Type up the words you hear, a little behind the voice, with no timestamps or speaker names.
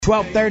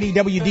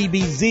1230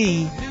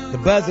 WDBZ, the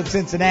buzz of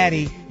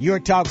Cincinnati, your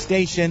talk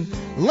station,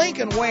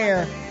 Lincoln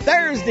Ware,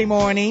 Thursday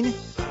morning.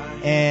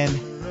 And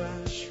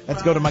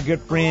let's go to my good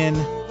friend,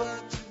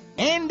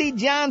 Andy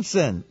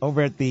Johnson,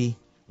 over at the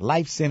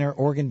Life Center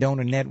Organ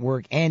Donor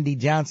Network. Andy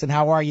Johnson,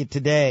 how are you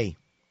today?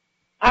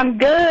 I'm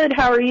good.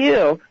 How are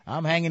you?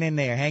 I'm hanging in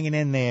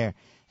there.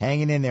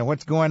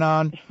 What's going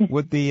on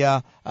with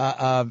the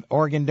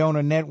Organ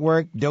Donor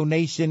Network?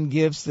 Donation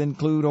gifts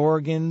include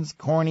organs,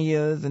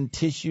 corneas, and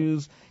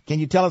tissues. Can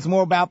you tell us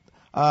more about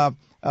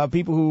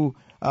people who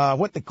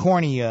what the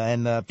cornea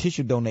and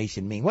tissue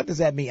donation mean? What does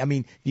that mean? I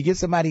mean, you give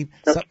somebody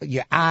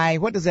your eye.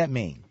 What does that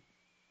mean?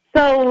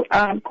 So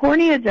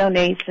cornea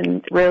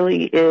donation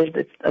really is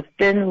a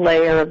thin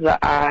layer of the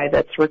eye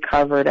that's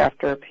recovered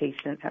after a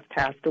patient has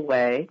passed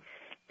away.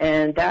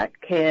 And that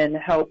can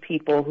help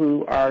people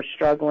who are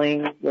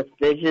struggling with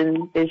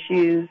vision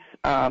issues.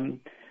 So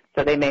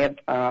they may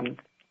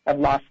have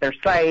lost their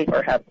sight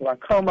or have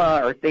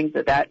glaucoma or things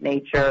of that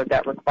nature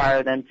that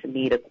require them to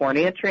need a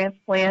cornea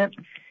transplant.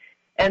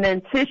 And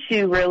then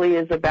tissue really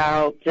is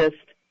about just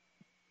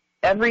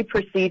every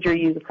procedure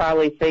you could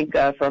probably think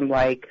of, from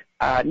like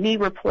knee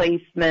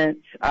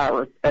replacement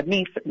or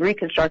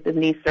reconstructive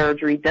knee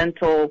surgery,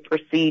 dental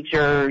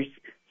procedures,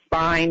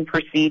 spine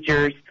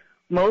procedures.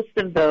 Most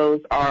of those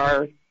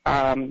are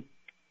done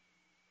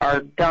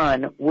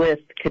with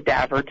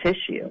cadaver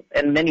tissue,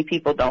 and many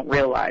people don't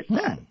realize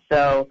that.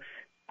 So,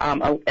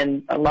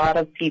 and a lot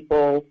of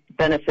people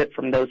benefit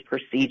from those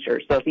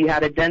procedures. So if you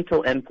had a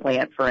dental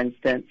implant, for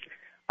instance,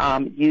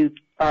 you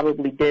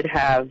probably did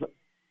have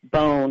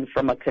bone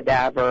from a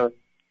cadaver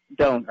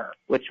donor,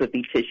 which would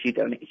be tissue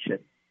donation.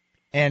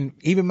 And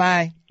even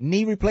my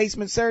knee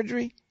replacement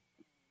surgery?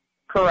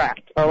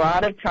 Correct. A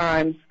lot of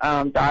times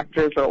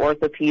doctors or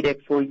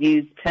orthopedics will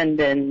use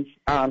tendons,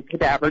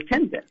 cadaver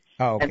tendons.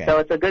 Oh, okay. And so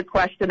it's a good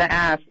question to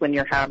ask when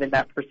you're having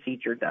that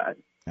procedure done.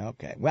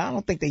 Okay. Well, I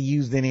don't think they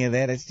used any of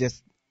that. It's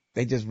just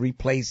they just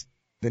replaced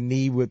the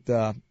knee with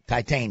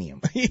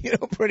titanium.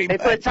 Pretty much. They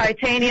put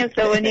titanium,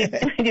 so when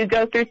you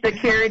go through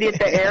security at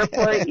the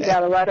airport, you got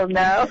to let them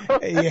know.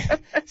 Yeah.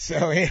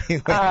 So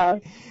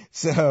anyway,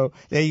 so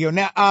there you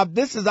go. Now,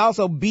 this is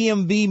also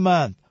BMV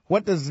month.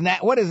 What is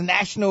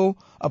National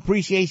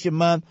Appreciation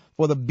Month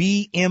for the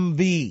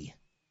BMV?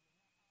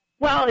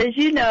 Well, as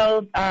you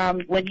know,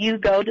 when you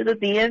go to the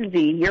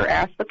BMV, you're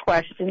asked the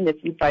question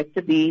if you'd like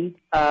to be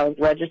a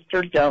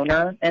registered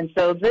donor. And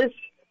so this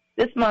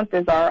month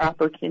is our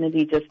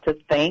opportunity just to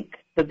thank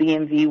the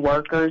BMV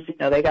workers. You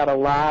know, they got a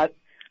lot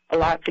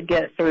to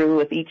get through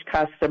with each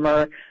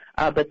customer.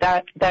 But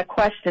that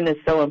question is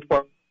so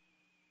important.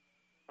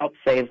 Help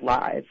save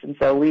lives. And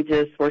so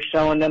we're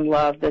showing them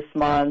love this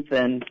month,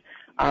 and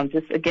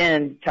just,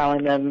 again,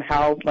 telling them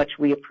how much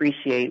we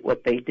appreciate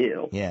what they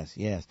do. Yes.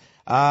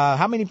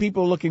 How many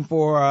people are looking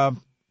for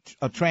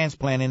a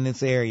transplant in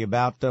this area?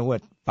 About,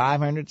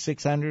 500,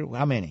 600?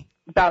 How many?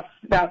 About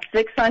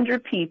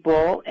 600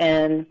 people,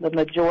 and the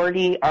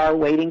majority are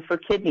waiting for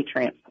kidney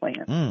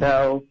transplants.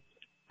 So,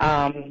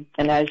 and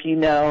as you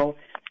know,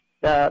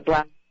 the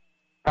Black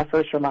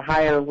suffers from a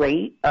higher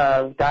rate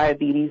of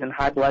diabetes and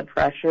high blood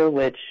pressure,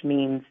 which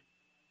means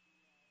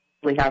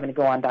having to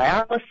go on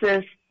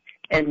dialysis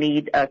and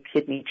need a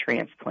kidney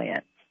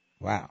transplant.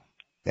 Wow.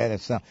 That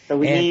is something. So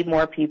we need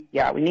more people.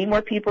 Yeah, we need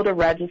more people to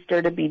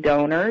register to be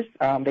donors.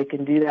 They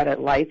can do that at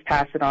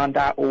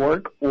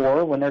lifepassiton.org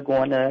or when they're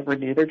going to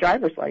renew their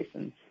driver's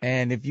license.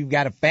 And if you've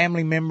got a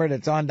family member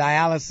that's on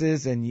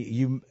dialysis and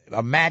you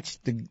are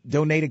matched to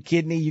donate a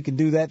kidney, you can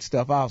do that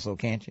stuff also,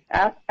 can't you?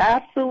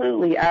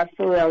 Absolutely. I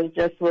was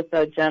just with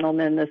a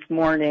gentleman this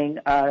morning,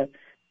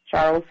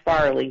 Charles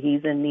Farley.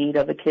 He's in need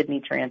of a kidney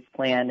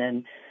transplant,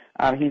 and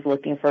he's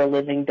looking for a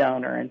living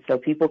donor, and so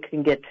people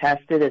can get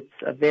tested. It's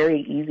a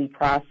very easy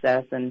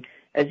process, and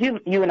as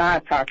you and I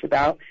have talked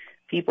about,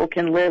 people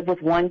can live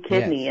with one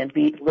kidney and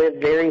live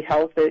very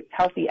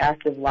healthy,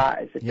 active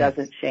lives. It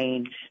doesn't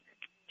change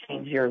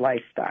your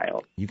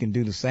lifestyle. You can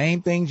do the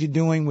same things you're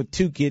doing with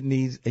two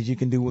kidneys as you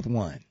can do with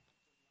one.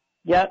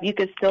 Yep, you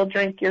can still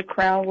drink your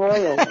Crown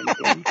Royal.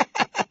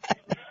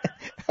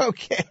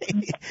 Okay,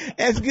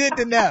 that's good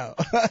to know.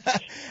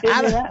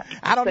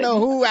 I don't know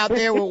who out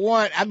there would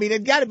want. I mean,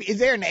 is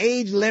there an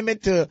age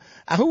limit to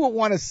who would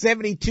want a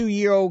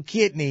 72-year-old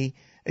kidney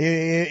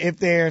if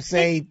they're,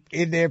 say,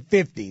 in their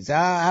 50s?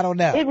 I don't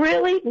know. It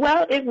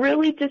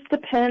really just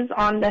depends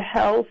on the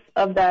health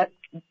of that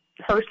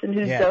person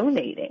who's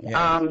donating.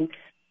 Yeah.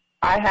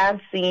 I have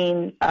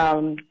seen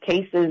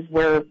cases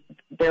where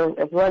there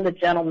was a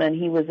gentleman,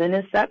 he was in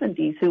his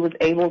 70s, who was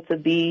able to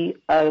be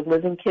a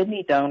living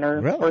kidney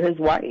donor for his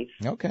wife.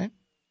 Okay.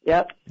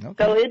 Yep.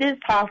 Okay. So it is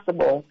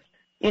possible.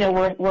 You know,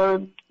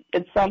 we're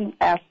in some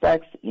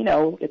aspects, you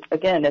know,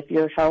 again, if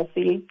you're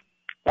healthy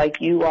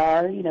like you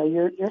are, you know,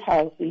 you're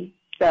healthy.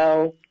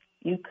 So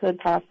you could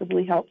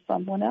possibly help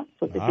someone else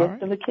with the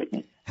gift of a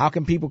kidney. How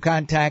can people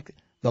contact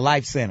the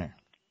Life Center?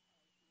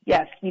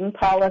 Yes, you can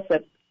call us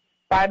at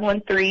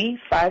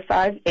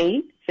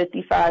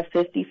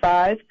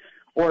 513-558-5555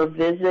 or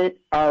visit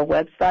our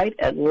website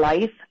at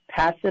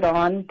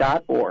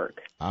passiton.org.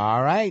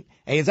 All right.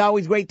 Hey, it's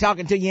always great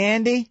talking to you,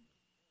 Andy.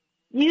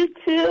 You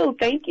too.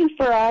 Thank you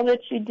for all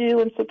that you do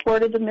in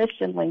support of the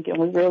mission, Lincoln.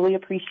 We really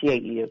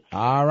appreciate you.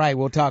 All right.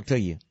 We'll talk to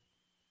you.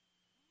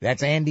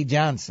 That's Andy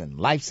Johnson,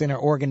 Life Center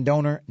Organ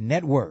Donor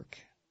Network.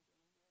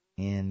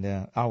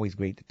 And always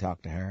great to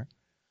talk to her.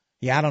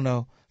 Yeah, I don't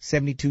know,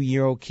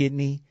 72-year-old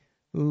kidney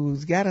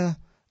who's got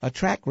a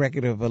track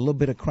record of a little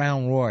bit of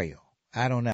Crown Royal. I don't know.